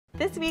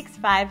This week's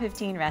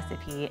 5:15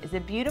 recipe is a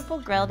beautiful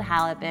grilled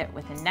halibut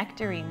with a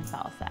nectarine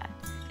salsa.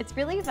 It's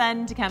really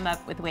fun to come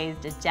up with ways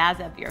to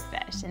jazz up your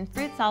fish, and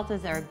fruit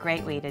salsas are a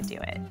great way to do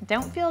it.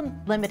 Don't feel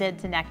limited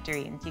to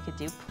nectarines. You could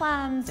do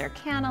plums or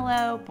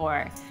cantaloupe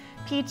or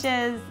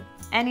peaches.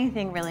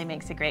 Anything really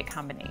makes a great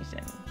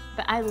combination.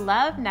 But I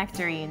love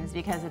nectarines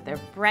because of their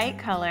bright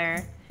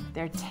color,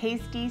 their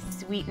tasty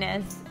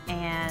sweetness,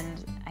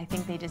 and I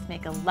think they just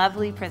make a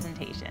lovely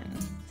presentation.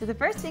 So the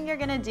first thing you're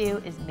gonna do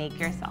is make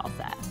your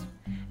salsa.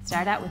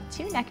 Start out with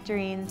 2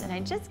 nectarines, and I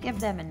just give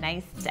them a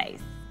nice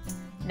dice.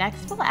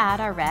 Next, we'll add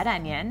our red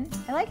onion.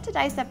 I like to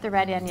dice up the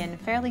red onion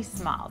fairly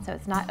small so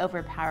it's not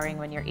overpowering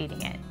when you're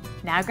eating it.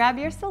 Now grab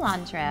your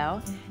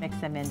cilantro, mix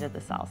them into the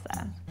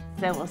salsa.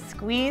 So we'll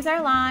squeeze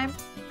our lime,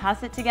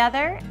 toss it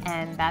together,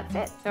 and that's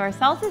it. So our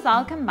salsa's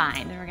all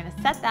combined, and we're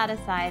gonna set that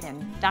aside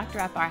and doctor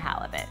up our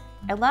halibut.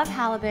 I love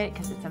halibut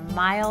because it's a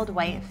mild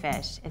white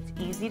fish. It's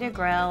easy to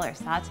grill or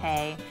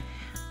saute.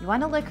 You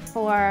want to look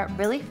for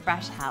really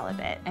fresh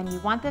halibut, and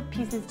you want the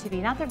pieces to be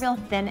not the real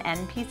thin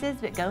end pieces,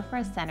 but go for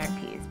a center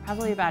piece,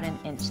 probably about 1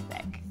 inch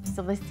thick.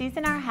 So we'll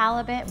season our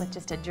halibut with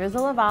just a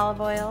drizzle of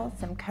olive oil,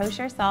 some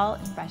kosher salt,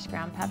 and fresh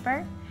ground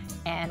pepper,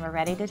 and we're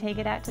ready to take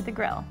it out to the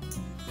grill.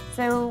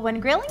 So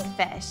when grilling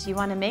fish, you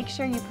want to make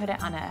sure you put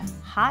it on a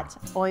hot,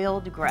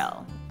 oiled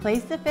grill.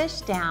 Place the fish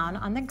down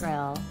on the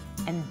grill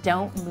and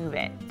don't move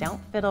it.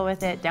 Don't fiddle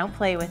with it, don't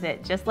play with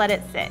it, just let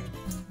it sit.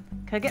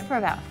 Cook it for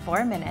about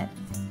 4 minutes.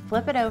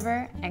 Flip it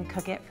over and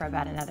cook it for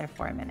about another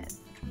 4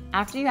 minutes.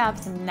 After you have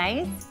some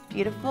nice,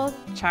 beautiful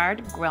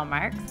charred grill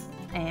marks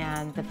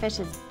and the fish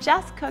is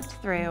just cooked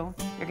through,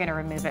 you're gonna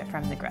remove it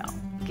from the grill.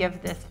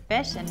 Give this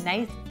fish a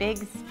nice big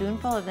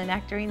spoonful of the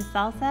nectarine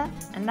salsa,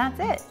 and that's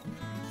it.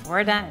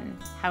 We're done.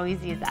 How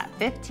easy is that?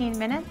 15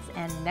 minutes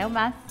and no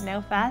muss,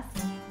 no fuss,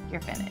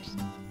 you're finished.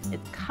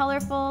 It's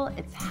colorful,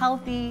 it's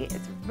healthy,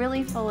 it's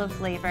really full of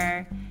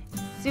flavor.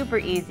 Super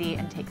easy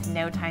and takes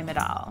no time at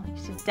all.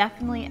 You should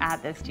definitely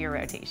add this to your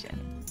rotation.